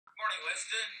morning,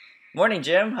 Winston. Morning,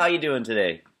 Jim. How you doing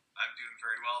today? I'm doing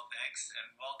very well, thanks, and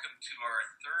welcome to our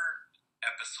third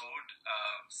episode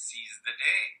of Seize the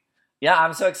Day. Yeah,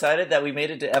 I'm so excited that we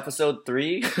made it to episode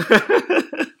 3.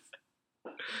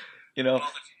 you know,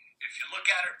 Well, if you look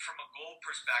at it from a goal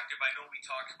perspective, I know we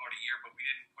talked about a year, but we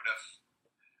didn't put a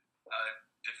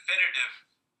definitive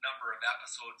number of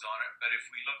episodes on it. But if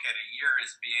we look at a year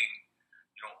as being,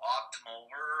 optimal,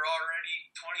 we're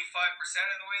already 25%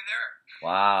 of the way there.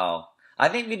 wow. I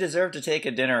think we deserve to take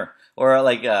a dinner or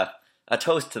like a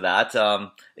toast to that.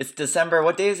 It's December.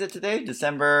 What day is it today?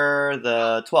 December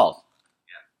the 12th.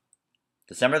 Yeah.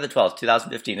 December the 12th,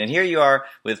 2015. And here you are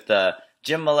with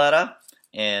Jim Maletta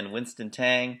and Winston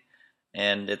Tang.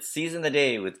 And it's Seize the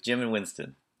Day with Jim and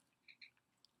Winston.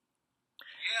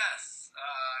 Yes,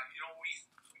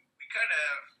 we kind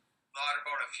of thought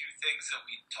about a few things that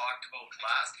we talked about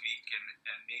last week, and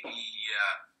maybe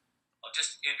I'll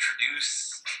just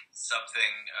introduce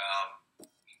something.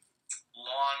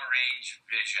 Long range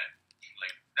vision,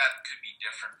 like that could be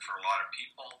different for a lot of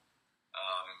people.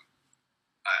 Um,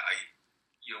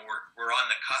 we're on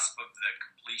the cusp of the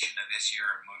completion of this year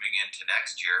and moving into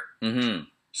next year. Mm-hmm.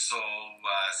 So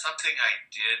something I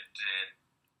did in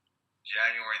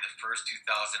January the 1st,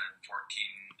 2014,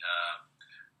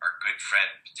 our good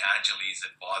friend Patanjali's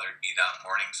had bothered me that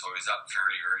morning, so I was up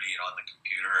fairly early and on the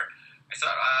computer. I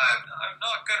thought, I'm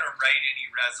not going to write any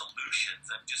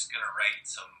resolutions. I'm just going to write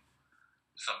some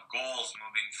goals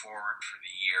moving forward for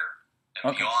the year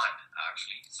and beyond,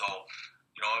 actually. So,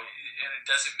 and it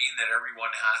doesn't mean that every one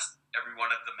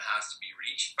of them has to be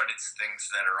reached, but it's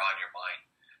things that are on your mind.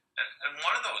 And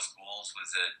one of those goals was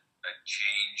a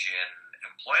change in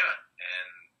employment, and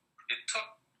it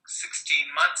took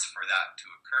 16 months for that to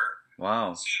occur.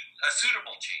 Wow. A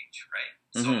suitable change, right?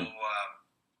 Mm-hmm. So,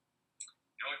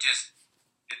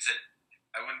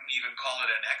 I wouldn't even call it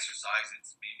an exercise.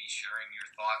 It's maybe sharing your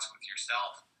thoughts with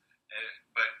yourself.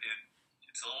 But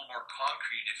it's a little more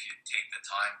concrete if you take the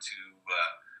time to,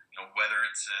 whether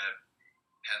it's a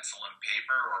pencil and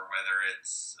paper or whether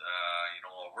it's,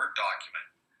 a Word document.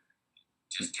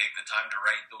 Just take the time to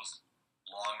write those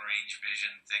long-range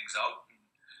vision things out,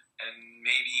 and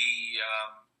maybe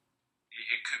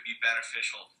it could be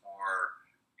beneficial for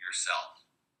yourself.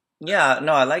 Yeah,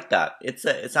 no, I like that. It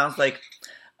sounds like,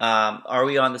 are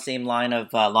we on the same line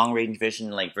of long range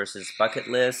vision, like versus bucket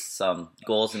lists,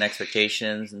 goals and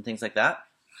expectations, and things like that?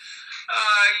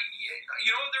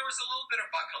 There was a little bit of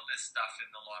bucket list stuff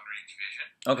in the long range vision.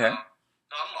 Okay.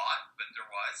 Not a lot, but there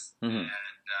was, mm-hmm. And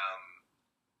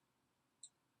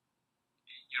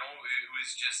it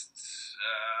was just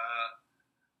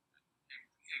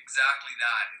exactly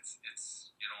that. It's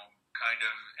kind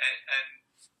of and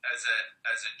as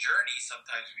a journey,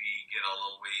 sometimes we get a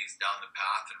little ways down the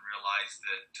path and realize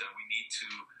that we need to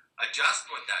adjust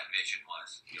what that vision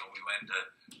was. We went a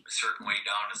certain way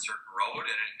down a certain road,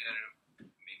 and it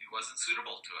maybe wasn't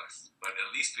suitable to us, but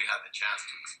at least we had the chance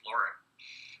to explore it.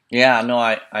 Yeah, no,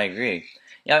 I agree.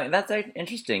 Yeah, that's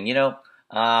interesting.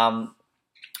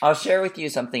 I'll share with you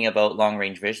something about long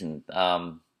range vision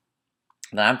that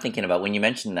I'm thinking about. When you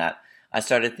mentioned that, I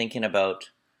started thinking about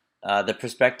the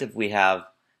perspective we have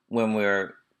when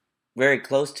we're very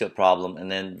close to a problem, and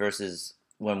then versus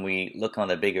when we look on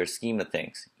the bigger scheme of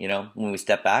things, when we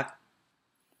step back.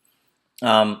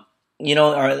 The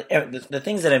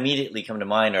things that immediately come to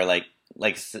mind are like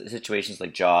situations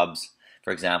like jobs,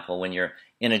 for example, when you're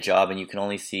in a job and you can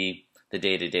only see the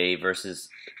day-to-day versus,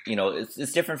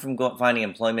 it's different from finding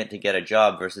employment to get a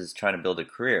job versus trying to build a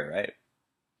career, right?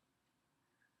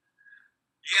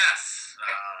 Yes.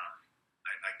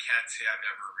 I can't say I've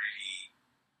ever really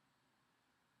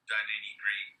done any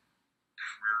great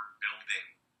career building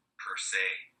per se.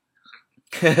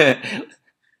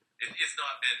 It's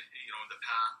not been,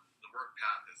 the work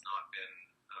path has not been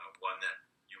one that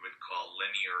you would call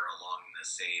linear along the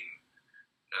same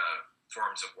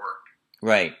forms of work.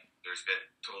 Right. There's been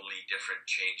totally different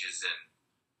changes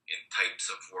in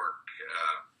types of work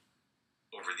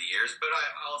over the years, but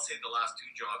I'll say the last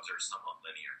two jobs are somewhat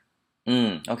linear.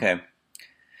 Okay.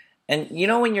 And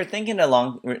when you're thinking of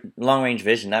long range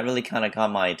vision, that really kind of caught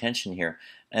my attention here.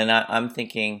 And I'm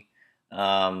thinking,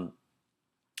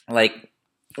 like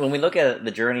when we look at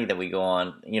the journey that we go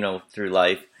on, through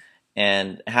life,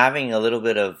 and having a little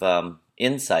bit of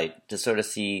insight to sort of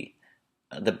see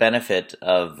the benefit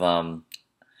of,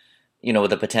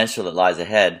 the potential that lies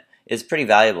ahead is pretty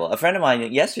valuable. A friend of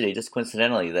mine yesterday, just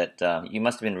coincidentally, that you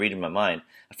must have been reading my mind,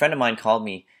 a friend of mine called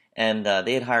me, and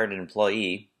they had hired an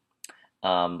employee,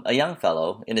 a young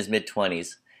fellow in his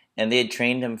mid-20s, and they had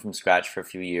trained him from scratch for a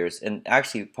few years. And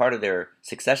actually, part of their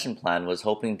succession plan was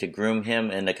hoping to groom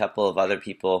him and a couple of other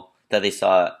people that they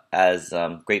saw as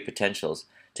great potentials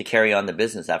to carry on the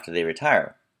business after they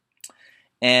retire.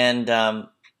 And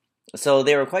so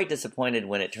they were quite disappointed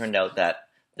when it turned out that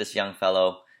this young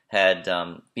fellow had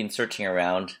been searching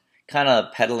around, kind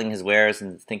of peddling his wares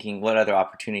and thinking what other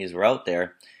opportunities were out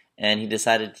there. And he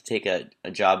decided to take a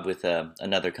job with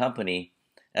another company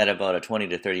at about a 20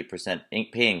 to 30%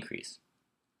 pay increase.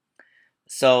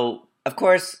 So, of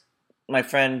course, my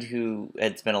friend who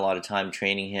had spent a lot of time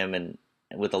training him and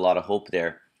with a lot of hope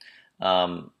there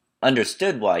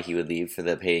understood why he would leave for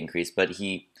the pay increase, but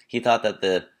he thought that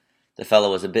the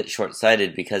fellow was a bit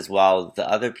short-sighted because while the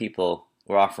other people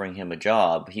were offering him a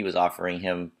job, he was offering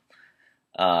him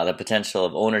the potential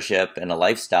of ownership and a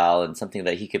lifestyle and something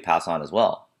that he could pass on as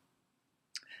well.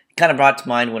 It kind of brought to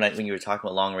mind when you were talking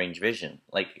about long-range vision.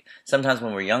 Like sometimes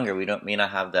when we're younger, we may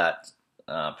not have that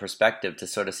perspective to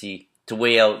sort of to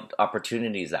weigh out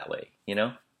opportunities that way, you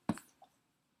know?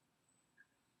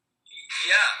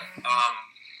 Yeah.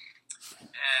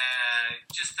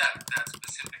 Just that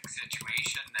specific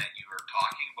situation that you were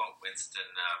talking about,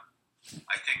 Winston,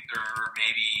 I think there are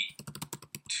maybe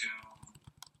two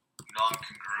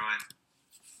non-congruent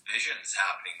visions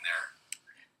happening there.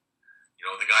 You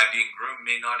know, the guy being groomed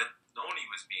may not have known he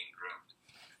was being groomed.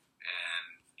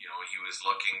 And, you know, he was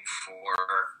looking for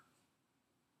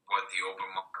what the open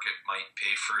market might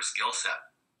pay for a skill set.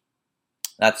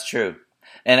 That's true.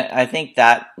 And I think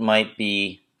that might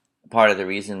be part of the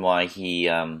reason why he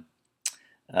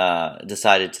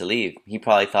decided to leave. He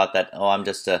probably thought that, I'm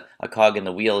just a cog in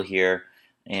the wheel here,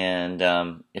 and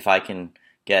if I can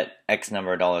get X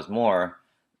number of dollars more,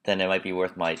 then it might be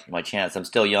worth my chance. I'm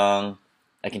still young.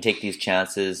 I can take these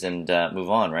chances and move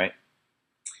on, right?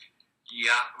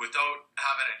 Yeah, without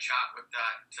having a chat with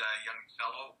that young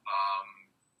fellow,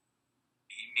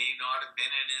 he may not have been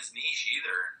in his niche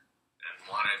either and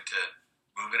wanted to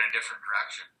move in a different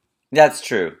direction. That's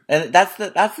true, and that's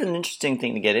an interesting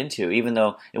thing to get into. Even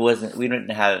though we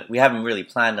haven't really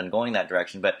planned on going that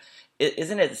direction. But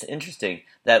isn't it interesting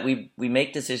that we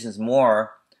make decisions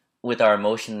more with our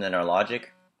emotion than our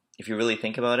logic, if you really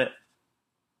think about it?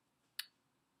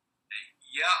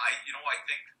 Yeah, I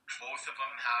think both of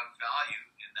them have value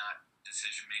in that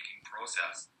decision-making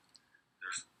process.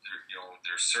 There's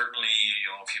certainly,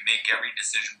 if you make every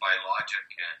decision by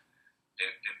logic,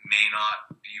 it may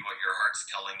not be what your heart's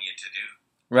telling you to do.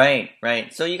 Right.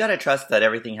 So you got to trust that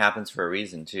everything happens for a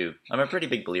reason too. I'm a pretty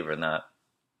big believer in that.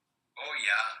 Oh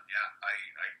yeah. I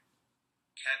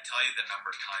can't tell you the number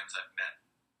of times I've met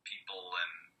people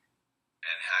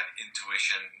and had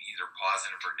intuition, either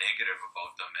positive or negative,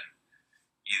 about them, and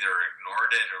either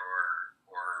ignored it or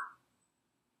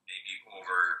maybe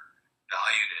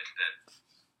overvalued it. That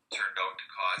turned out to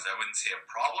cause, I wouldn't say a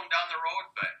problem down the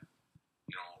road, but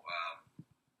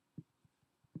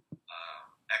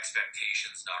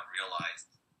expectations not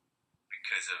realized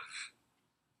because of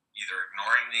either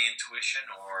ignoring the intuition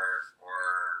or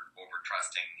over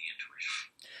trusting the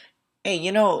intuition. Hey,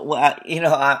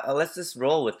 let's just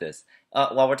roll with this.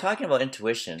 While we're talking about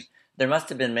intuition, there must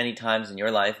have been many times in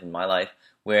your life and my life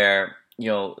where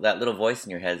that little voice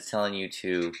in your head is telling you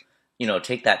to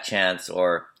take that chance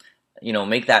or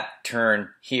make that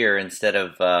turn here instead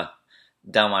of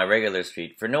down my regular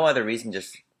street for no other reason,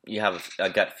 just you have a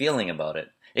gut feeling about it.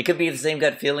 It could be the same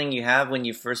gut feeling you have when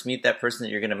you first meet that person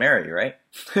that you're going to marry, right?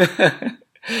 Yes,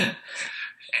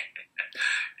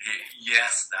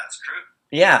 that's true.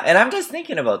 Yeah, and I'm just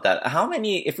thinking about that.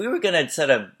 If we were going to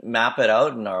sort of map it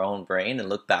out in our own brain and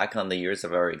look back on the years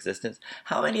of our existence,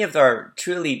 how many of our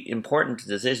truly important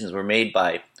decisions were made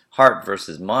by heart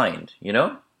versus mind,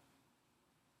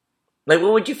 Like,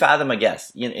 what would you fathom, I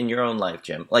guess, in your own life,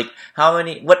 Jim? Like,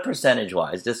 what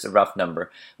percentage-wise, just a rough number,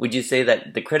 would you say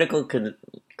that the critical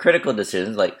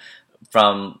decisions, like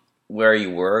from where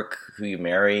you work, who you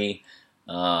marry,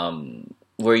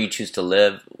 where you choose to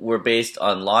live, were based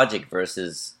on logic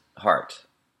versus heart?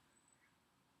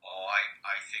 Oh,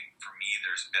 I think for me,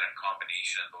 there's been a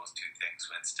combination of those two things,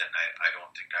 Winston. I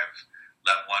don't think I've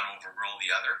let one overrule the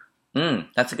other.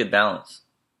 That's a good balance.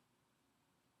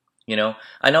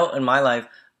 I know in my life,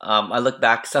 I look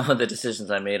back some of the decisions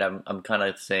I made. I'm kind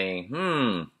of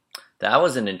saying, that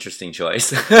was an interesting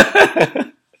choice,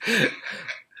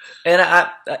 and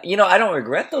I don't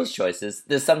regret those choices.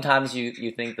 There's sometimes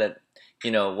you think that,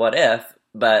 what if?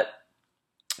 But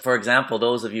for example,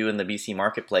 those of you in the BC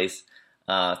marketplace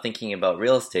thinking about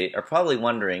real estate are probably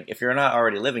wondering, if you're not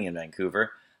already living in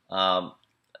Vancouver,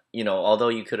 although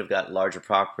you could have got larger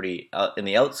property in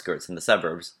the outskirts, in the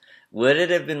suburbs. would it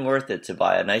have been worth it to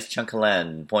buy a nice chunk of land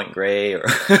in Point Grey or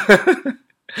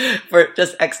for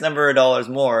just X number of dollars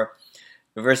more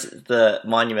versus the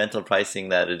monumental pricing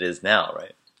that it is now,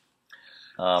 right?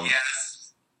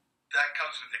 Yes, that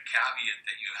comes with the caveat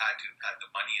that you had to have had the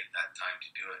money at that time to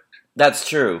do it. That's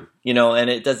true, and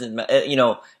it doesn't,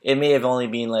 it may have only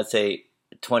been, let's say,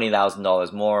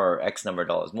 $20,000 more or X number of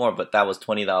dollars more, but that was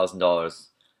 $20,000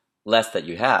 less that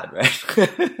you had,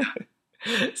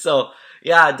 right? So,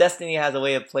 yeah, destiny has a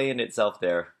way of playing itself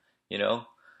there,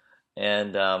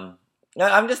 and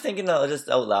I'm just thinking just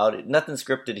out loud, nothing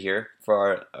scripted here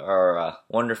for our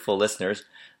wonderful listeners,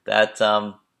 that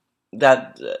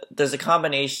there's a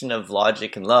combination of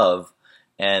logic and love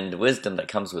and wisdom that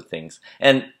comes with things.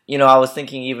 And, I was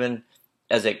thinking, even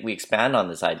as we expand on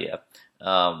this idea,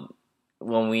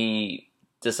 when we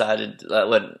decided,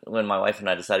 when my wife and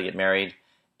I decided to get married,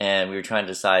 and we were trying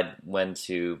to decide when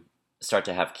to start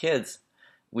to have kids,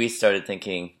 we started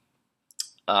thinking,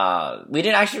 we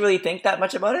didn't actually really think that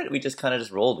much about it. We just kind of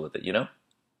just rolled with it, Yeah,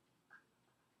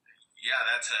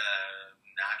 that's a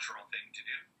natural thing to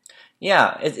do.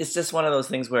 Yeah, it's just one of those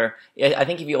things where I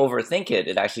think if you overthink it,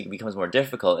 it actually becomes more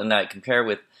difficult. And I compare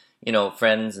with,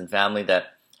 friends and family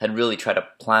that had really tried to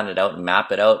plan it out and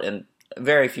map it out, and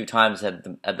very few times had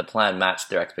the plan matched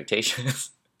their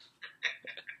expectations.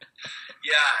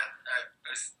 Yeah,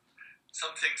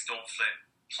 some things don't fit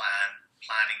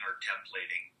planning or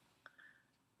templating.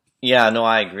 Yeah, no,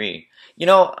 I agree.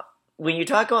 When you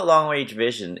talk about long range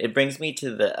vision, it brings me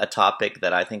to a topic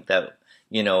that I think that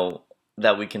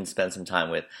that we can spend some time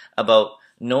with, about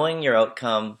knowing your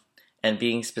outcome and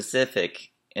being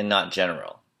specific and not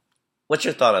general. What's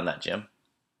your thought on that, Jim?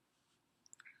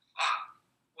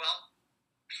 Well,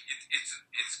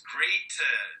 it's great to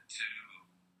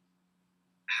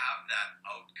have that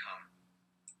outcome.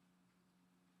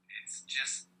 It's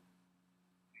just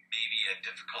maybe a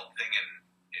difficult thing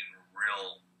in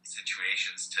real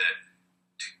situations to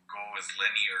go as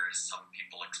linear as some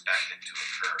people expect it to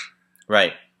occur.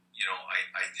 Right.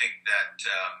 I think that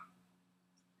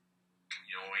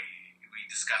we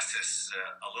discussed this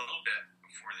a little bit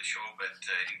before the show, but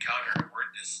encountered a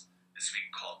word this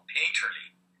week called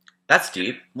painterly. That's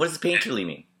deep. What does painterly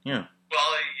mean? Yeah. Well,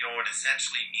 it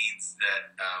essentially means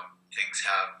that things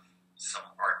have some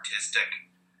artistic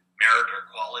merit or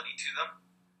quality to them.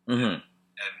 Mm-hmm.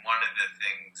 And one of the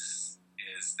things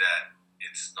is that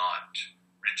it's not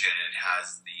rigid. It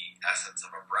has the essence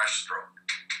of a brushstroke.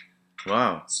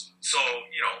 Wow. So,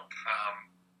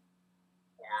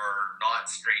 or not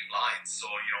straight lines. So,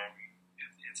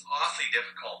 it's awfully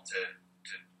difficult to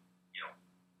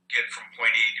get from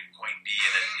point A to point B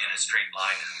in a straight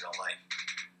line in real life.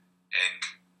 And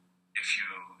if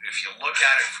you look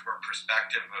at it from a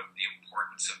perspective of the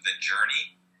importance of the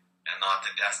journey and not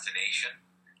the destination,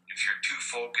 if you're too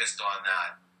focused on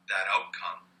that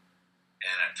outcome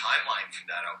and a timeline for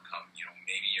that outcome,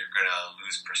 maybe you're going to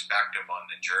lose perspective on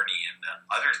the journey and the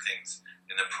other things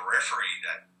in the periphery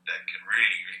that can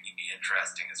really, really be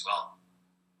interesting as well.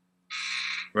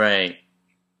 Right.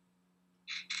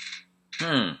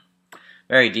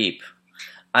 Very deep.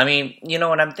 I mean,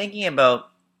 when I'm thinking about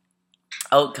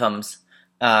outcomes,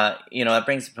 it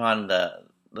brings upon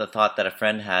the thought that a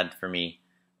friend had for me.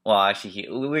 Well, actually,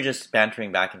 we were just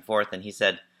bantering back and forth, and he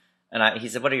said,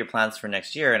 "What are your plans for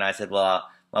next year?" And I said, "Well,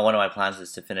 one of my plans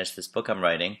is to finish this book I'm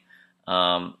writing,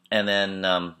 and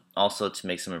then also to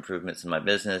make some improvements in my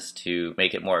business to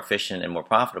make it more efficient and more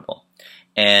profitable."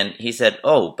 And he said,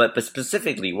 "Oh, but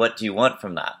specifically, what do you want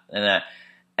from that?"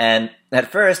 And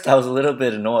at first, I was a little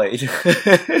bit annoyed,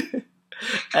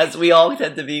 as we all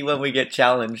tend to be when we get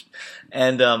challenged.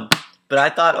 And but I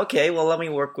thought, okay, well, let me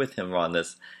work with him on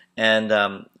this. And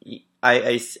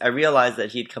I realized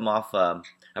that he'd come off a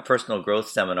personal growth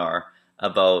seminar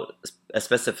about a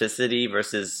specificity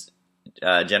versus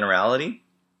generality.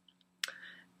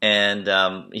 And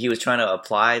he was trying to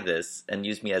apply this and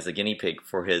use me as a guinea pig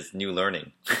for his new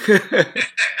learning.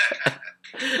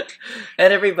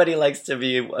 And everybody likes to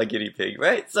be a guinea pig,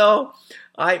 right? So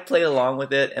I played along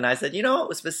with it, and I said,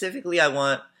 specifically I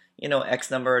want,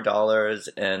 X number of dollars,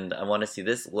 and I want to see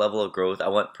this level of growth. I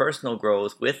want personal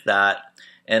growth with that.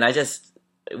 And I just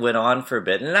went on for a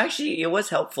bit. And actually, it was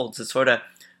helpful to sort of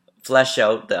flesh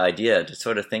out the idea, to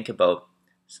sort of think about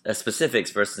specifics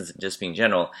versus just being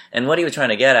general. And what he was trying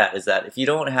to get at is that if you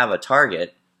don't have a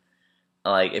target,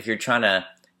 like if you're trying to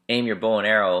aim your bow and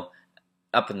arrow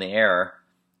up in the air,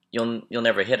 you'll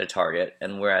never hit a target.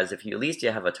 And whereas if you at least you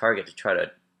have a target to try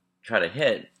to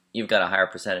hit, you've got a higher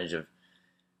percentage of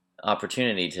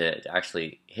opportunity to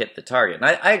actually hit the target. And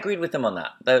I agreed with him on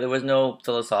that. There was no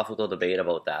philosophical debate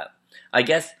about that. I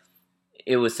guess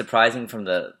it was surprising from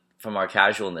our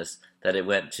casualness that it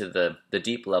went to the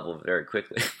deep level very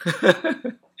quickly. Well,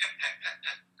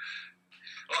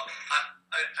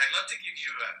 I'd love to give you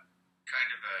a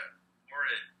kind of a more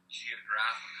a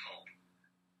geographical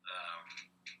um,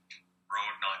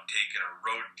 road not taken or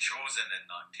road chosen and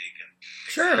not taken.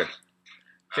 Sure,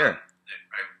 sure.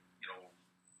 You know,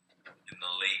 in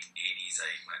the late '80s, I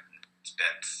went and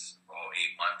spent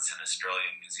 8 months in Australia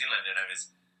and New Zealand, and I'd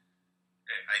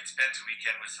spent a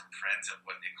weekend with some friends at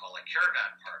what they call a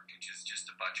caravan park, which is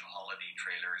just a bunch of holiday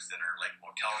trailers that are like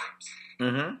motel rooms.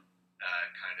 Mm-hmm.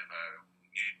 Kind of a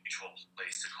mutual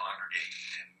place to congregate.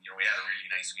 And we had a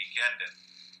really nice weekend, and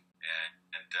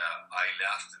I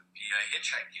left via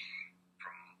hitchhiking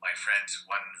from my friends,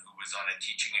 one who was on a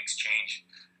teaching exchange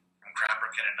from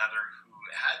Cranbrook and another who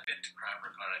had been to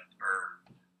Cranbrook or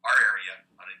our area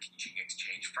on a teaching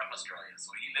exchange from Australia.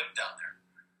 So he lived down there.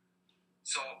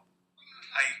 So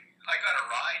I got a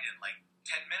ride in like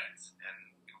 10 minutes,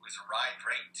 and it was a ride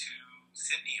right to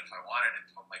Sydney if I wanted it.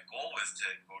 But my goal was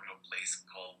to go to a place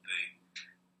called the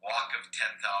Walk of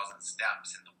 10,000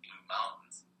 Steps in the Blue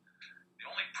Mountains. The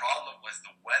only problem was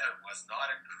the weather was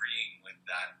not agreeing with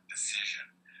that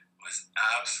decision. It was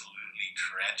absolutely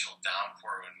torrential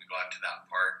downpour when we got to that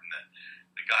part, and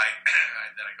the guy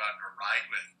that I got in a ride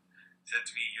with said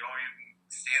to me, you can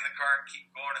stay in the car and keep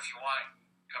going if you want.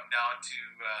 Come down to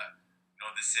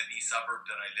the Sydney suburb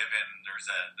that I live in.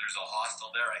 There's a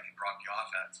hostel there I can drop you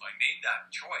off at. So I made that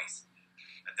choice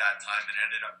at that time and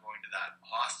ended up going to that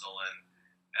hostel, and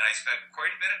I spent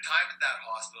quite a bit of time at that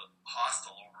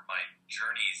hostel over my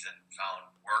journeys and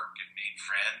found work and made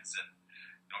friends and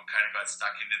kind of got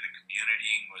stuck into the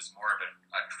community and was more of a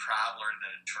traveler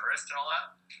than a tourist and all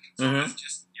that. So it was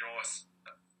just a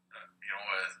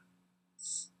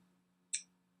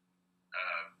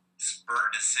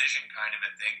spur decision kind of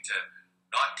a thing to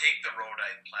not take the road I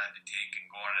had planned to take and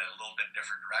go in a little bit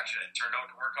different direction. It turned out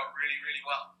to work out really, really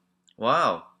well.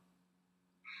 Wow.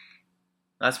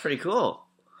 That's pretty cool.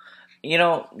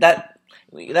 That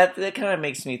kind of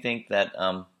makes me think that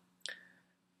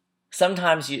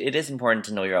sometimes it is important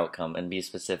to know your outcome and be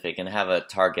specific and have a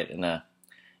target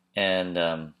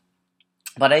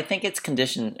but I think it's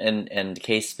condition and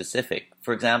case specific.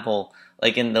 For example,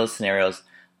 like in those scenarios,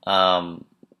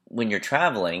 when you're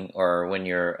traveling or when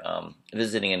you're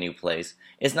visiting a new place,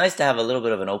 it's nice to have a little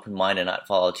bit of an open mind and not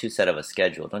follow too set of a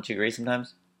schedule. Don't you agree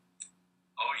sometimes?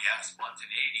 Oh yeah,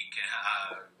 spontaneity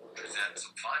can present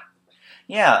some fun.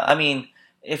 Yeah, I mean,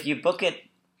 if you book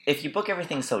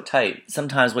everything so tight,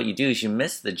 sometimes what you do is you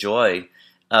miss the joy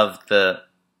of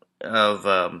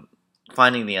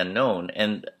finding the unknown.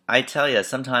 And I tell you,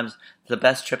 sometimes the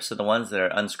best trips are the ones that are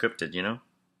unscripted. For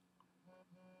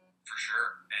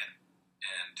sure, and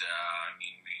I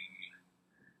mean,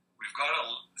 we've got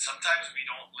sometimes we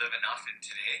don't live enough in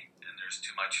today, and there's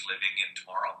too much living in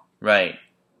tomorrow. Right.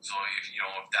 So if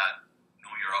that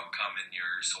know your outcome and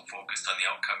you're so focused on the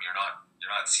outcome, you're not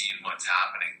seeing what's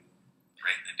happening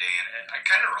right in the day. And I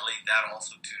kind of relate that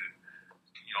also to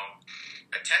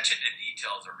attention to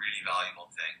detail is a really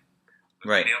valuable thing. But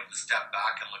right. Being able to step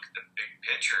back and look at the big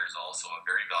picture is also a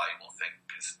very valuable thing,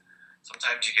 because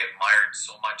sometimes you get mired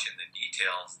so much in the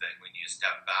details that when you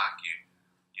step back,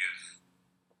 you've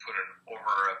put an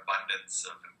overabundance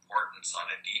of importance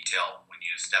on a detail. When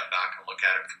you step back and look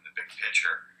at it from the big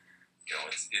picture,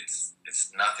 it's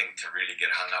nothing to really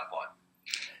get hung up on.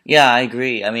 Yeah, I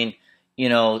agree. I mean,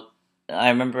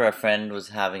 I remember a friend was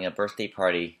having a birthday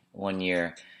party one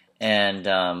year, and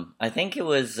I think it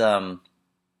was either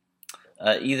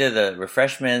the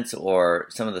refreshments or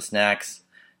some of the snacks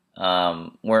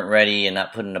weren't ready and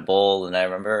not put in a bowl. And I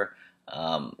remember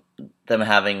them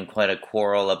having quite a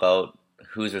quarrel about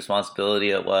whose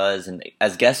responsibility it was. And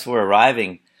as guests were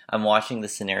arriving, I'm watching the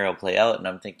scenario play out, and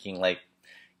I'm thinking, like,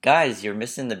 guys, you're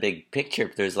missing the big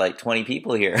picture. There's like 20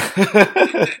 people here.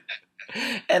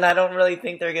 And I don't really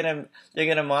think they're gonna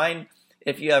mind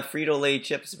if you have Frito-Lay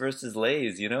chips versus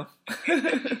Lay's,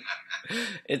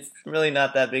 It's really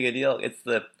not that big a deal.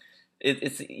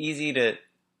 It's easy to,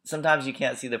 sometimes you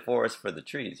can't see the forest for the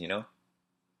trees, Yeah,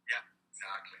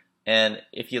 exactly. And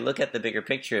if you look at the bigger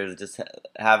picture, just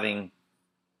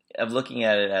looking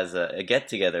at it as a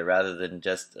get-together rather than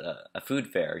just a food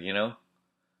fair,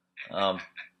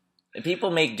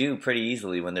 People make do pretty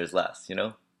easily when there's less,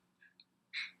 Oh,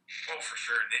 for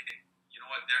sure. You know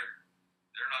what?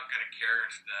 They're not going to care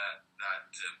if that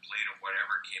plate of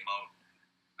whatever came out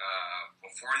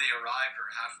before they arrived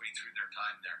or halfway through their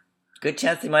time there. Good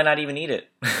chance they might not even eat it.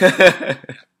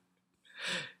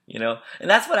 And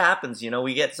that's what happens.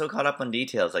 We get so caught up on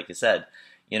details, like you said.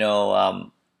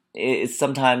 It's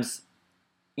sometimes,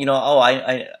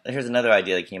 here's another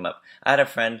idea that came up. I had a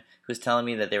friend who was telling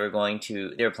me that they were planning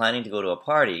to go to a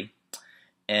party,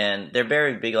 and they're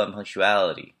very big on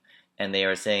punctuality, and they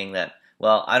are saying that,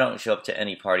 well, I don't show up to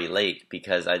any party late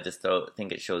because I just don't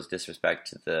think it shows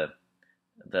disrespect to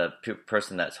the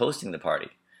person that's hosting the party.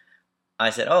 I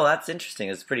said, oh, that's interesting.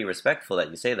 It's pretty respectful that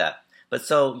you say that. But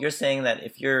so you're saying that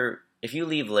if you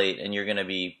leave late and you're going to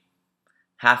be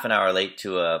half an hour late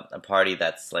to a party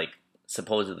that's like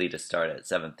supposedly to start at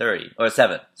 7:30 or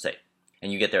 7, say,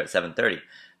 and you get there at 7:30,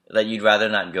 that you'd rather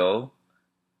not go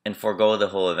and forego the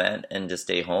whole event and just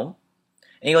stay home?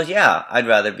 And he goes, yeah, I'd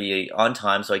rather be on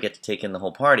time so I get to take in the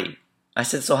whole party. I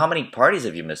said, so how many parties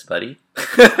have you missed, buddy?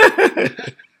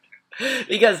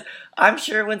 Because I'm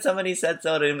sure when somebody sets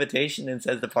out an invitation and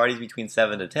says the party's between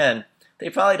 7 to 10, they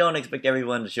probably don't expect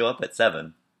everyone to show up at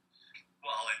 7.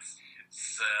 Well, it's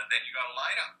then you got to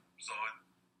line up, so it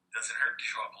doesn't hurt to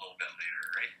show up a little bit later,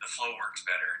 right? The flow works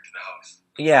better into the house.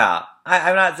 Yeah,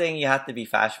 I'm not saying you have to be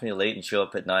fashionably late and show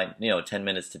up at 9, 10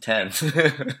 minutes to 10.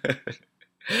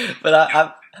 But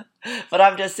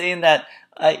I'm just saying that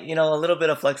a little bit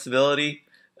of flexibility,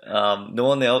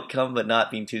 knowing the outcome but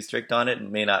not being too strict on it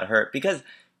may not hurt. Because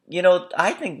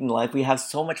I think in life we have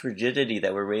so much rigidity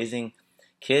that we're raising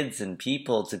kids and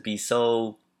people to be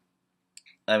so,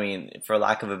 I mean, for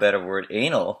lack of a better word,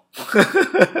 anal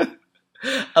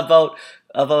about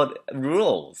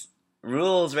rules,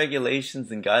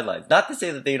 regulations, and guidelines. Not to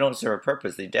say that they don't serve a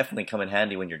purpose; they definitely come in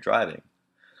handy when you're driving.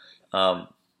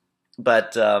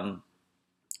 But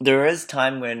there is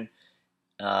time when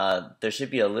there should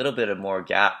be a little bit of more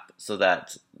gap so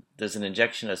that there's an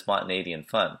injection of spontaneity and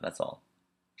fun. That's all.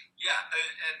 Yeah,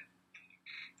 and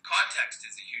context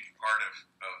is a huge part of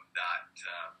that.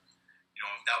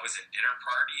 If that was a dinner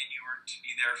party and you were to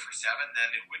be there for 7, then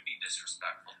it would be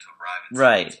disrespectful to arrive at 7.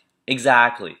 Right.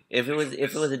 Exactly. If it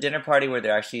was a dinner party where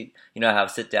they're actually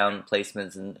have sit down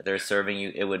placements and they're serving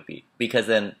you, it would be, because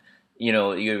then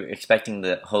you're expecting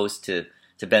the host to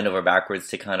bend over backwards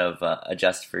to kind of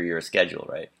adjust for your schedule,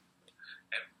 right?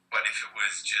 But if it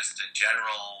was just a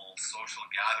general social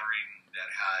gathering that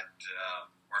had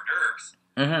hors d'oeuvres,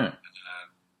 7:30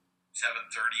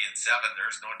 and 7,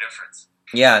 there's no difference.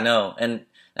 Yeah, no, and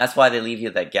that's why they leave you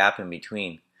that gap in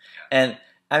between. Yeah. And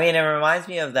I mean, it reminds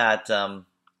me of that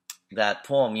that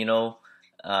poem,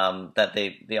 that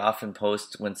they often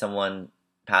post when someone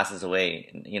passes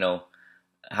away.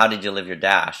 How did you live your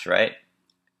dash, right?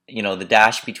 The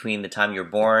dash between the time you're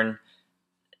born,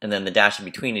 and then the dash in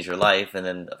between is your life, and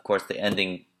then of course the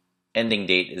ending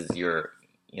date is your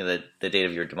the date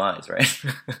of your demise, right?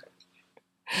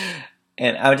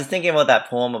 And I was just thinking about that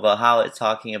poem, about how it's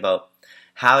talking about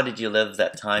how did you live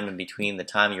that time in between the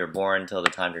time you were born until the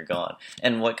time you're gone,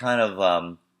 and what kind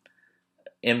of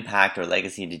impact or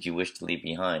legacy did you wish to leave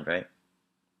behind, right?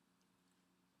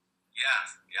 Yeah.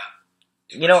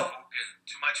 Too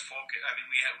much focus. I mean,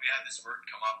 we had this word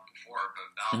come up before,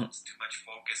 but balance. Mm-hmm. Too much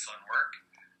focus on work,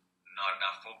 not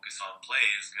enough focus on play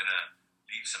is gonna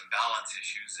leave some balance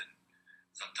issues, and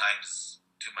sometimes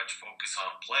too much focus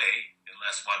on play,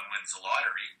 unless one wins the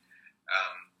lottery,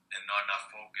 and not enough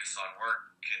focus on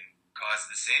work can cause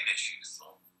the same issues.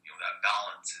 So that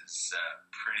balance is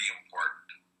pretty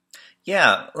important.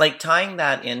 Yeah, like tying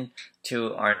that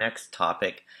into our next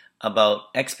topic about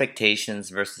expectations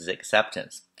versus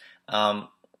acceptance.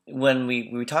 When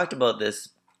we talked about this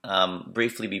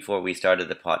briefly before we started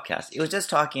the podcast, it was just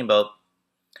talking about,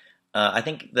 I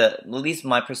think at least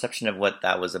my perception of what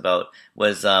that was about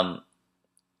was,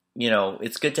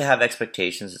 it's good to have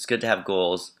expectations, it's good to have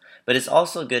goals, but it's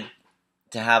also good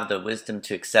to have the wisdom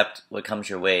to accept what comes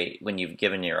your way when you've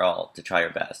given your all to try your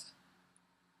best.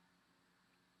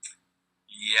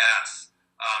 Yes,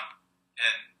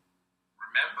 and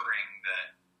remembering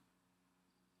that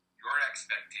your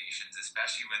expectations,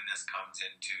 especially when this comes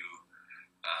into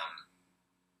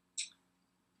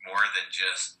more than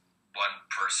just one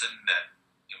person that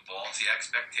involves the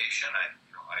expectation. I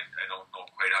don't know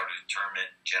quite how to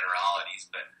determine generalities,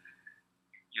 but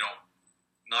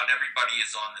not everybody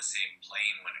is on the same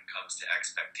plane when it comes to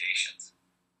expectations.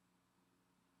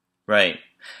 Right.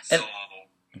 So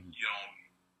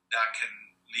that can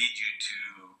lead you to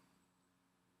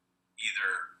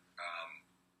either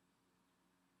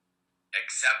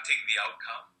accepting the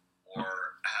outcome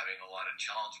or having a lot of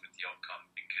challenge with the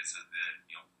outcome because of the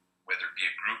whether it be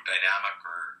a group dynamic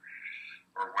or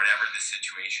whatever the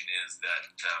situation is,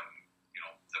 that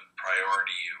the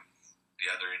priority of the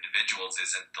other individuals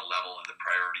isn't the level of the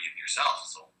priority of yourself.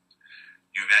 So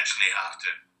you eventually have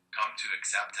to come to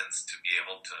acceptance to be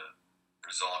able to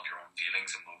resolve your own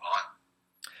feelings and move on.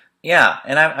 Yeah,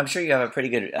 and I'm sure you have a pretty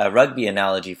good rugby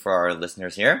analogy for our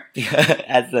listeners here,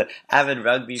 as the avid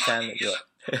rugby fan that you are.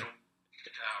 There's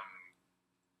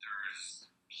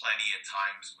plenty of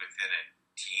times within a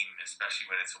team, especially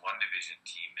when it's a one division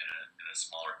team in a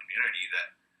smaller community,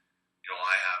 that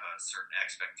I have a certain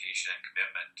expectation and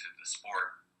commitment to the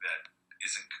sport that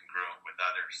isn't congruent with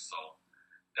others. So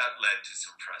that led to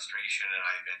some frustration, and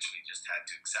I eventually just had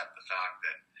to accept the fact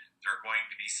that there are going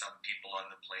to be some people on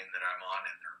the plane that I'm on,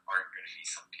 and there aren't going to be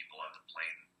some people on the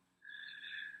plane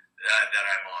that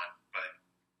I'm on. But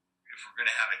if we're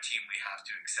going to have a team, we have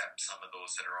to accept some of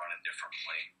those that are on a different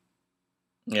plane.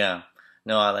 Yeah,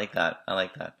 no, I like that. I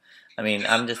like that. I mean,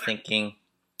 I'm just thinking.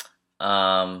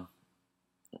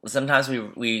 Sometimes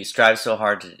we strive so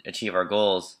hard to achieve our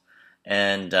goals,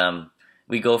 and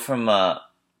we go from a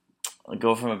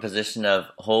position of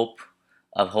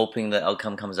hoping the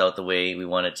outcome comes out the way we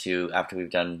want it to after we've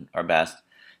done our best,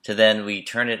 to then we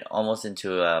turn it almost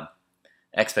into a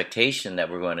expectation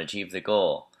that we're going to achieve the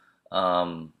goal.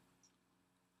 And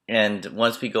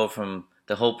once we go from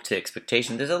the hope to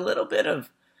expectation, there's a little bit of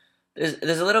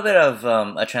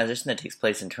a transition that takes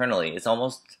place internally.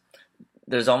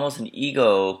 There's almost an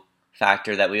ego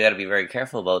factor that we got to be very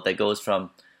careful about, that goes from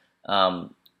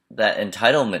that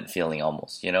entitlement feeling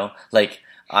almost, like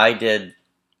I did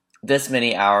this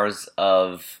many hours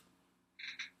of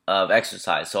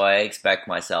exercise, so I expect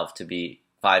myself to be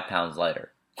 5 pounds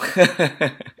lighter.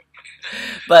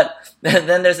 But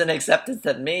then there's an acceptance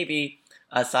that maybe,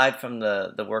 aside from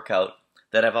the workout,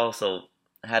 that I've also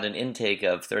had an intake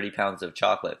of 30 pounds of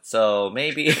chocolate. So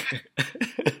maybe...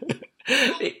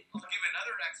 I'll give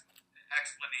another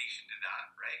explanation to that,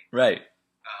 right? Right.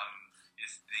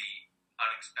 Is the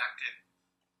unexpected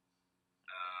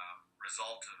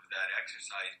result of that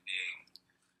exercise being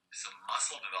some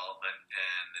muscle development,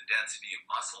 and the density of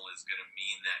muscle is going to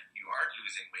mean that you are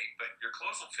losing weight, but your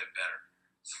clothes will fit better.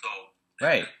 So,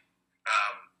 right.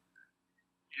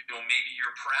 Maybe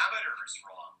your parameter is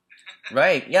wrong.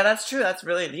 Right. Yeah, that's true. That's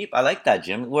really deep. I like that,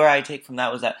 Jim. Where I take from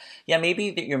that was that, yeah,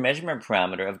 maybe your measurement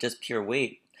parameter of just pure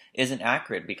weight isn't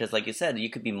accurate, because, like you said, you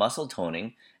could be muscle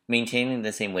toning, maintaining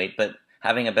the same weight, but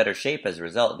having a better shape as a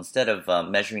result, instead of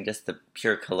measuring just the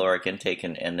pure caloric intake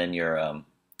and then your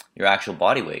actual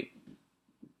body weight.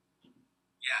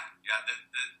 Yeah.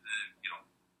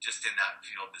 Just in that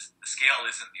field, the scale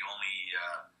isn't the only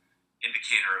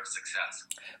indicator of success.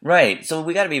 Right. So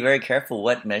we got to be very careful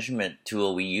what measurement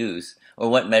tool we use, or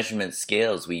what measurement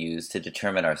scales we use to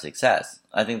determine our success.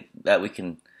 I think that we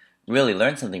can really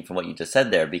learn something from what you just said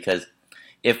there, because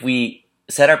if we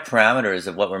set our parameters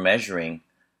of what we're measuring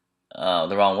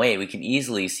the wrong way, we can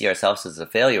easily see ourselves as a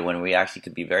failure when we actually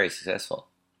could be very successful.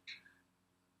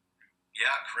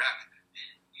 Yeah, correct.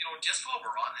 Just while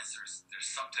we're on this, there's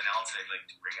something else I'd like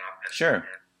to bring up. Sure.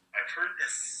 I've heard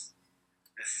this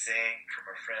saying from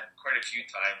a friend quite a few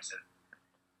times, and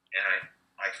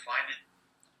I find it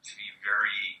to be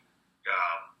very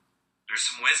there's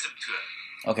some wisdom to it.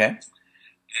 Okay.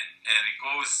 And it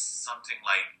goes something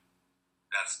like,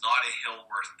 "That's not a hill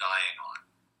worth dying on."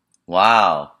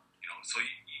 Wow. So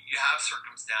you have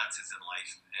circumstances in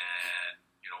life, and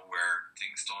where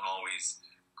things don't always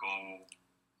go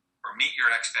or meet your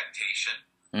expectation,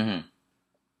 Mm-hmm.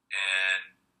 and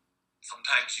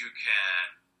sometimes you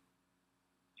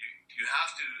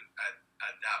have to,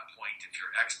 at that point, if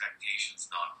your expectation's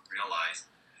not realized,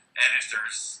 and if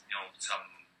there's some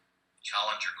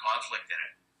challenge or conflict in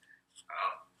it,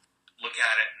 look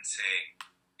at it and say,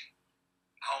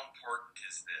 how important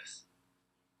is this?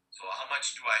 So how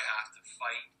much do I have to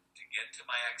fight to get to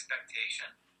my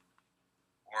expectation?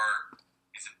 Or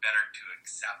is it better to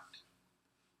accept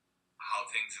how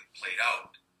things have played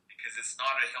out? Because it's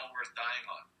not a hill worth dying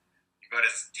on. You've got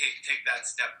to take that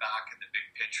step back in the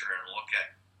big picture and look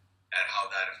at how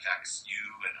that affects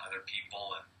you and other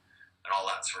people and all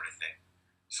that sort of thing.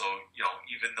 So,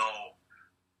 even though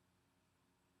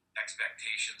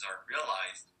expectations aren't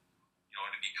realized,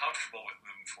 to be comfortable with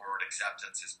moving forward,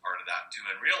 acceptance is part of that too,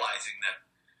 and realizing that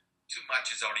too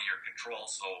much is out of your control,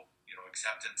 so,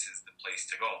 acceptance is the place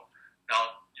to go.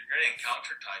 Now, you're going to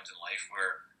encounter times in life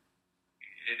where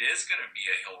it is going to be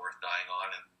a hill worth dying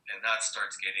on, and that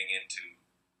starts getting into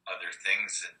other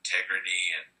things,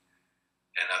 integrity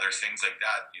and other things like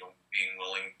that, being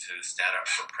willing to stand up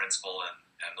for principle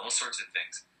and those sorts of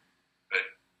things.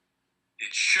 But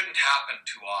it shouldn't happen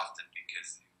too often,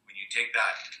 because when you take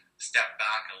that step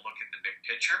back and look at the big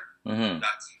picture, Mm-hmm.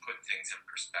 that's put things in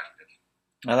perspective.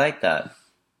 I like that.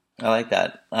 I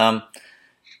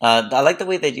like the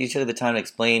way that you took the time to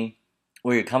explain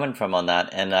where you're coming from on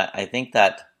that, and I think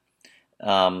that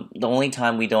The only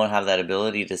time we don't have that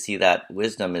ability to see that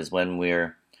wisdom is when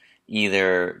we're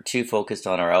either too focused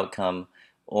on our outcome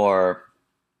or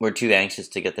we're too anxious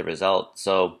to get the result.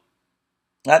 So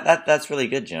that's really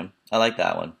good, Jim. I like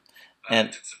that one. It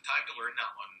And took some time to learn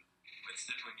that one.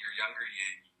 Winston, when you're younger, you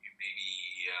maybe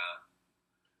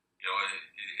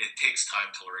it takes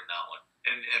time to learn that one.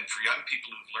 And for young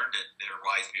people who've learned it, they're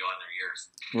wise beyond their years.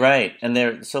 right, and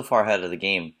they're so far ahead of the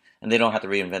game, and they don't have to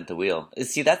reinvent the wheel.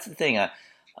 See, that's the thing. I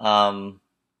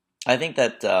think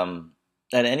that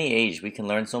at any age we can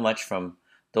learn so much from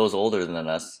those older than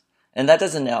us, and that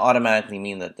doesn't automatically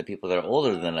mean that the people that are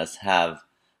older than us have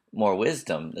more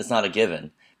wisdom. It's not a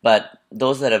given. But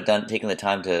those that have taken the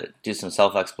time to do some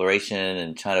self exploration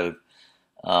and try to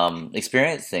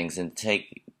experience things and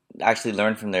actually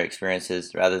learn from their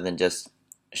experiences rather than just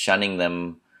shunning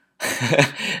them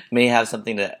may have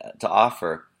something to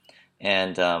offer.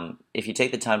 And if you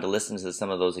take the time to listen to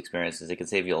some of those experiences, it can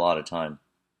save you a lot of time.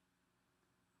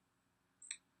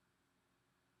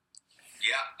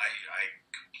 Yeah, I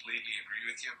completely agree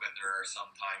with you, but there are some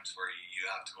times where you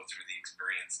have to go through the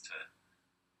experience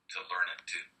to learn it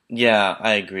too. Yeah,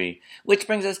 I agree. Which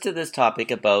brings us to this topic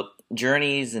about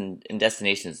journeys and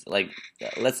destinations. Like,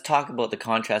 let's talk about the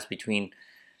contrast between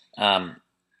um,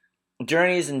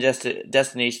 journeys and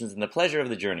destinations and the pleasure of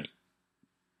the journey.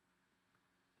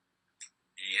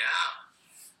 Yeah,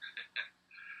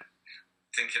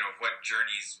 thinking of what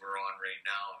journeys we're on right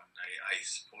now, and I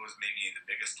suppose maybe the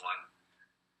biggest one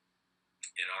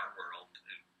in our world,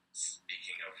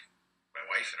 speaking of my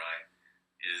wife and I,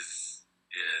 is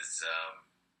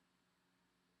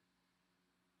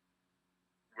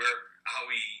where how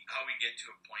we get to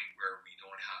a point where we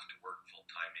don't have to work full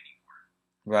time anymore.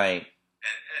 Right.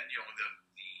 And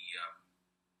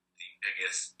the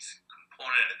biggest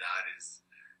component of that is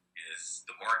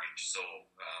the mortgage. So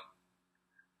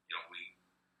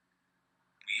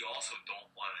we also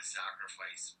don't want to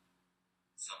sacrifice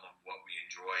some of what we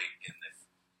enjoy in the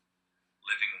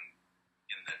living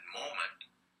in the moment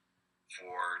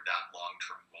for that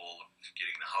long-term goal of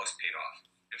getting the house paid off.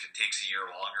 If it takes a year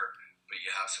longer, but you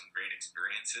have some great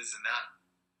experiences in that,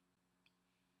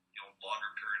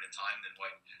 longer period of time than what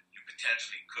you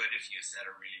potentially could if you set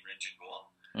a really rigid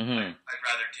goal, Mm-hmm. I'd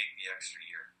rather take the extra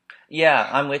year. Yeah,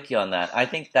 I'm with you on that. I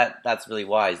think that's really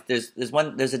wise. There's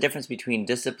a difference between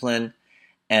discipline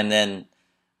and then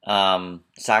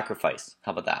sacrifice.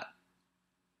 How about that?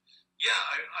 Yeah,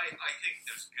 I think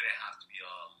there's going to have to be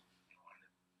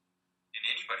in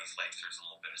anybody's life, there's a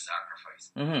little bit of sacrifice.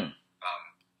 Mm-hmm.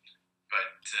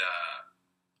 But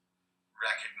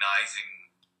recognizing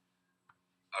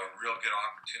a real good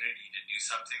opportunity to do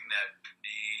something that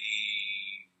may,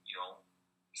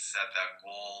 set that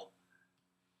goal,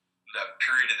 that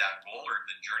period of that goal or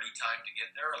the journey time to get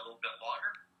there a little bit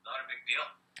longer, not a big deal.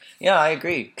 Yeah, I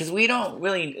agree. Because we don't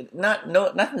really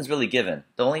nothing's really given.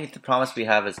 The only promise we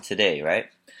have is today, right?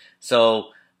 So,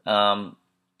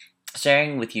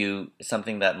 sharing with you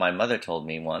something that my mother told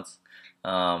me once,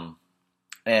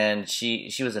 and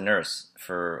she was a nurse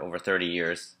for over 30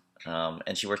 years,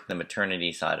 and she worked in the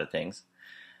maternity side of things,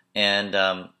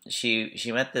 and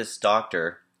she met this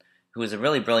doctor who was a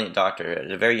really brilliant doctor. At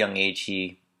a very young age,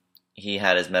 he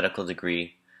had his medical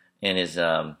degree in his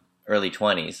early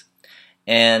 20s.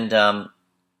 And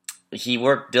he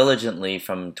worked diligently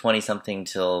from 20-something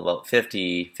till about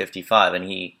 50, 55, and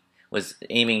he was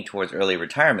aiming towards early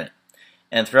retirement.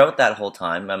 And throughout that whole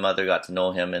time, my mother got to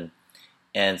know him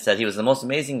and said he was the most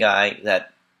amazing guy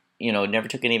that, never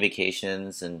took any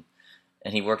vacations, and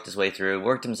he worked his way through,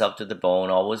 worked himself to the bone,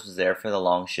 always was there for the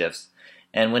long shifts.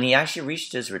 And when he actually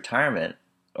reached his retirement,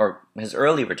 or his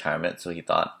early retirement, so he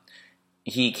thought,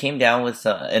 he came down with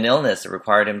an illness that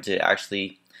required him to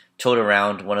actually tote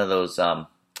around one of those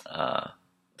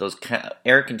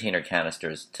air container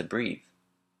canisters to breathe.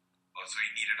 Oh, so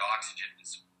he needed oxygen.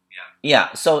 Yeah.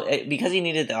 Yeah. So because he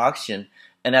needed the oxygen,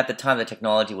 and at the time the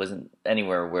technology wasn't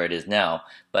anywhere where it is now,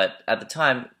 but at the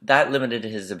time that limited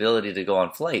his ability to go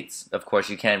on flights. Of course,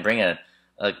 you can't bring a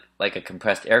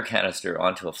compressed air canister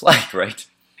onto a flight, right?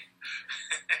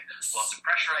 Well, it's a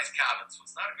pressurized cabin, so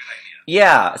it's not a good idea.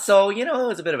 Yeah, so, it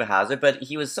was a bit of a hazard, but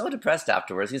he was so depressed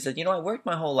afterwards. He said, I worked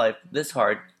my whole life this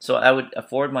hard so I would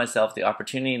afford myself the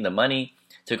opportunity and the money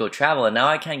to go travel, and now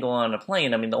I can't go on a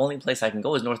plane. I mean, the only place I can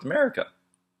go is North America.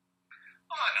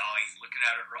 Oh, no, he's looking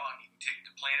at it wrong. You can take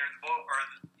the plane or the boat, or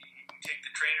you can take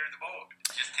the train or the boat.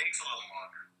 It just takes a little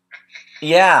longer.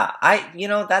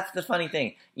 Yeah, that's the funny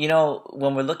thing.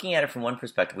 When we're looking at it from one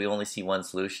perspective, we only see one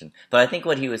solution. But I think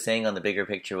what he was saying on the bigger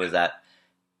picture was that,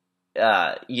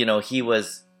 he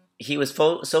he was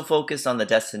so focused on the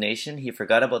destination, he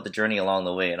forgot about the journey along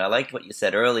the way. And I liked what you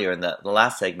said earlier in the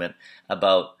last segment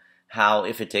about how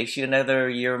if it takes you another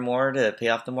year or more to pay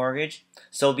off the mortgage,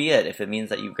 so be it. If it means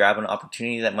that you grab an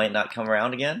opportunity that might not come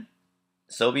around again,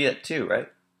 so be it too, right?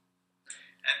 And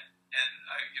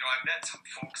I've met some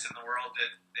folks in the world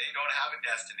that they don't have a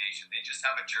destination; they just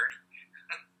have a journey.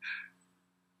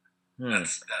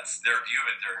 That's their view of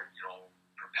it. They're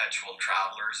perpetual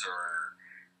travelers, or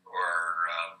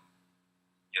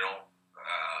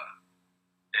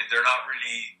they're not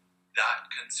really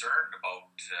that concerned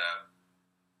about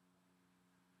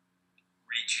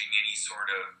reaching any sort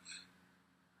of,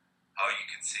 how you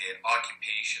can say it,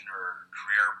 occupation or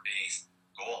career-based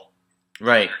goal.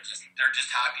 Right. They're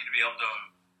just happy to be able to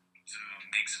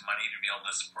make some money, to be able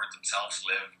to support themselves,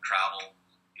 live, travel,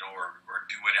 or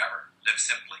do whatever. Live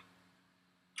simply.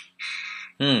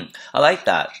 I like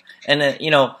that. And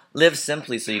live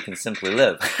simply so you can simply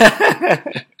live. Well,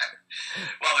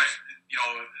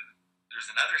 there's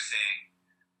another saying: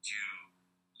 do you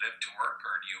live to work,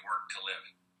 or do you work to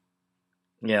live?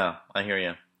 Yeah, I hear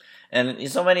you. And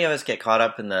so many of us get caught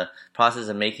up in the process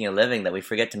of making a living that we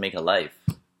forget to make a life.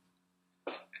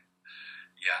 Yeah,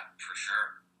 for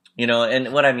sure.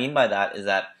 And what I mean by that is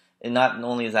that, and not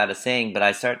only is that a saying, but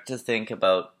I start to think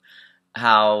about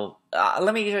how,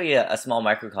 let me show you a small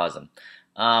microcosm.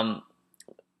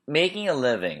 Making a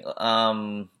living,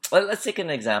 let's take an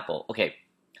example. Okay,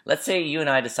 let's say you and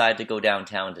I decide to go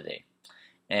downtown today.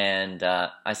 And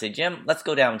I say, Jim, let's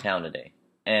go downtown today.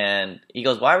 And he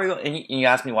goes, why are we going? And you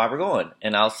ask me why we're going.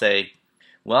 And I'll say,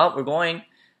 well, we're going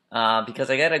because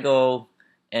I got to go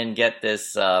and get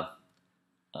this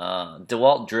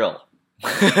DeWalt drill.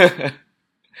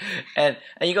 and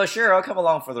you go, sure, I'll come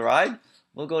along for the ride.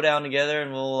 We'll go down together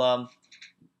and we'll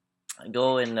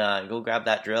go grab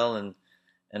that drill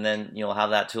and then you'll have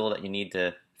that tool that you need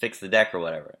to fix the deck or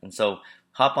whatever. And so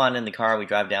hop on in the car, we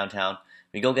drive downtown,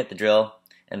 we go get the drill,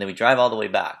 and then we drive all the way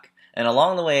back. And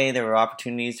along the way, there were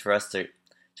opportunities for us to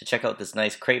check out this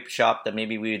nice crepe shop that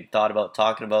maybe we'd thought about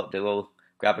talking about, to go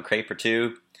grab a crepe or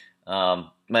two. Might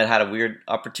have had a weird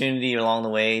opportunity along the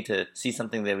way to see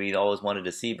something that we'd always wanted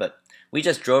to see, but we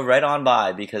just drove right on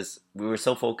by because we were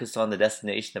so focused on the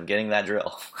destination of getting that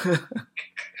drill. Well,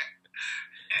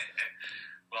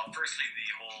 firstly, the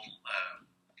whole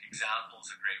example is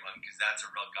a great one because that's a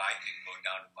real guy thing, going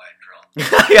down to buy a drill.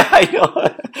 Yeah, I know.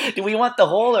 Do we want the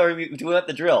hole or do we want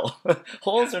the drill?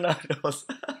 Holes or not holes?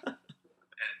 And,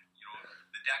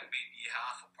 the deck may be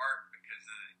half apart because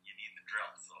you need the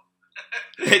drill. So.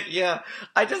 Yeah,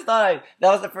 I just thought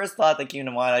that was the first thought that came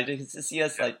to mind. I just see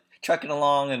us like trucking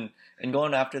along and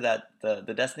going after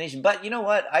the destination. But you know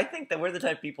what? I think that we're the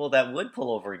type of people that would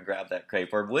pull over and grab that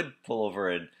crepe or would pull over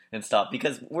and stop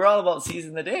because we're all about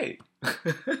seizing the day. Yeah,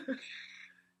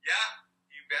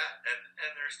 you bet.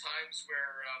 And there's times where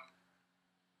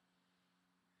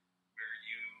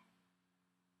you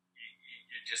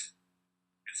just,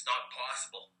 it's not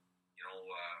possible.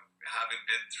 Having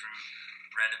been through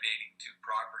renovating 2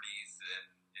 properties and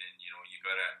you're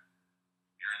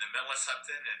in the middle of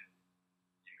something and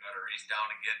you got to race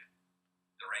down and get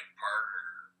the right part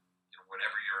or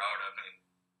whatever you're out of, and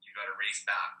you got to race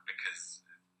back because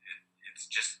it's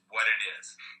just what it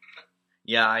is.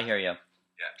 Yeah, I hear you.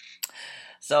 Yeah.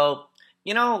 So,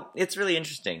 it's really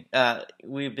interesting.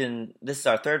 This is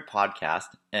our 3rd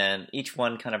podcast, and each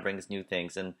one kind of brings new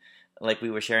things. And like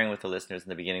we were sharing with the listeners in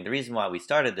the beginning, the reason why we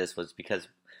started this was because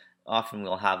often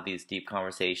we'll have these deep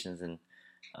conversations, and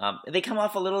they come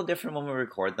off a little different when we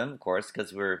record them, of course,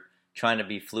 because we're trying to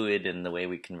be fluid in the way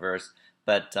we converse.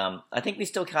 But I think we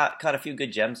still caught a few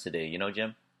good gems today,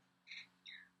 Jim?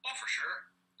 Oh, for sure.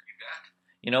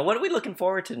 You bet. What are we looking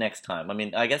forward to next time? I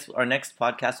mean, I guess our next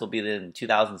podcast will be in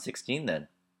 2016 then.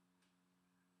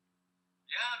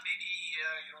 Yeah, maybe,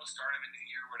 start of a new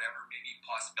year, whatever. Maybe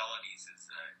possibilities is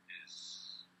a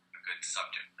good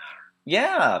subject matter.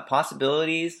 Yeah,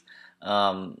 possibilities.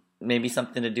 Maybe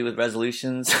something to do with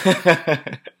resolutions.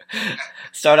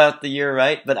 Start out the year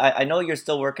right. But I know you're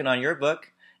still working on your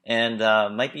book and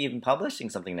might be even publishing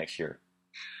something next year.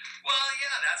 Well,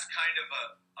 yeah, that's kind of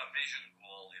a vision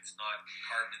goal. It's not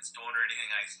carved in stone or anything.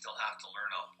 I still have to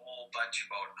learn a whole bunch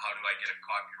about how do I get it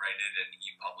copyrighted and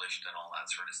e-published and all that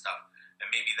sort of stuff. And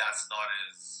maybe that's not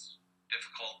as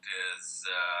difficult as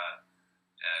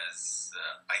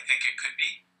I think it could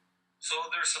be.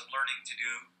 So there's some learning to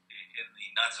do in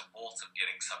the nuts and bolts of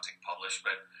getting something published,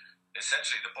 but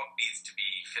essentially the book needs to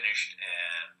be finished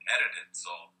and edited.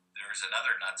 So there's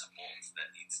another nuts and bolts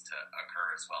that needs to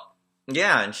occur as well.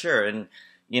 Yeah, and sure. And,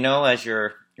 as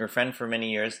your friend for many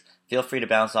years, feel free to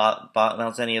bounce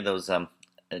any of those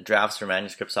drafts or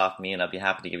manuscripts off me, and I'll be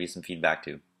happy to give you some feedback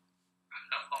too.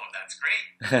 Oh, that's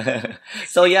great.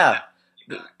 So yeah,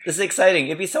 this is exciting.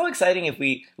 It'd be so exciting if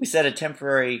we set a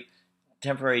temporary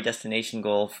destination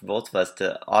goal for both of us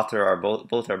to author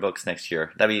both our books next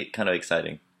year. That'd be kind of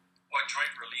exciting. Well, joint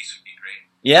release would be great.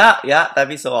 Yeah, that'd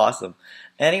be so awesome.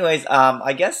 Anyways,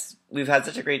 I guess we've had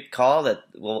such a great call that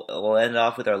we'll end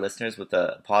off with our listeners with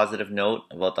a positive note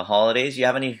about the holidays. You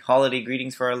have any holiday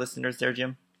greetings for our listeners there,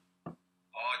 Jim?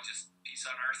 Oh, just peace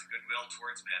on earth, goodwill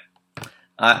towards men.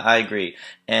 I agree.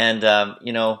 And,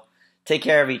 take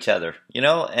care of each other,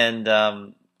 and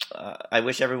I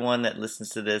wish everyone that listens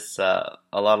to this a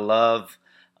lot of love,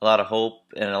 a lot of hope,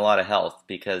 and a lot of health,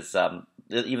 because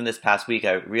even this past week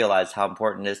I realized how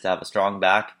important it is to have a strong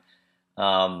back.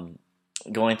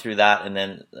 Going through that and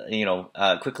then,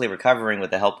 quickly recovering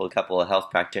with the help of a couple of health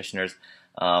practitioners.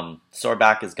 Sore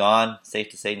back is gone, safe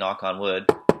to say, knock on wood.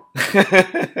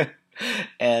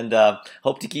 And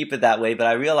hope to keep it that way. But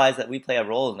I realize that we play a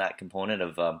role in that component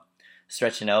of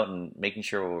stretching out and making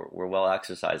sure we're well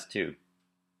exercised too.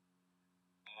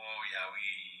 Oh yeah,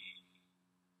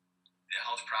 the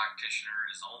health practitioner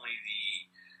is only the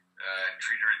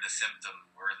treater of the symptom.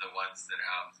 We're the ones that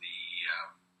have the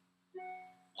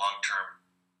long-term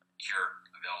cure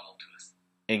available to us.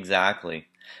 Exactly.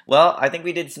 Well, I think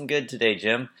we did some good today,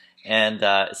 Jim. And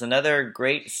it's another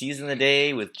great Season of the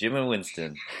Day with Jim and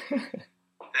Winston.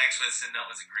 Thanks, Winston. That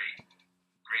was a great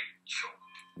show.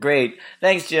 Great.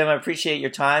 Thanks, Jim. I appreciate your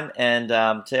time. And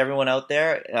to everyone out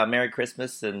there, Merry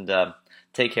Christmas and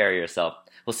take care of yourself.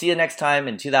 We'll see you next time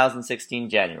in 2016,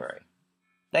 January.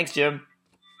 Thanks, Jim.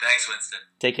 Thanks, Winston.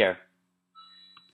 Take care.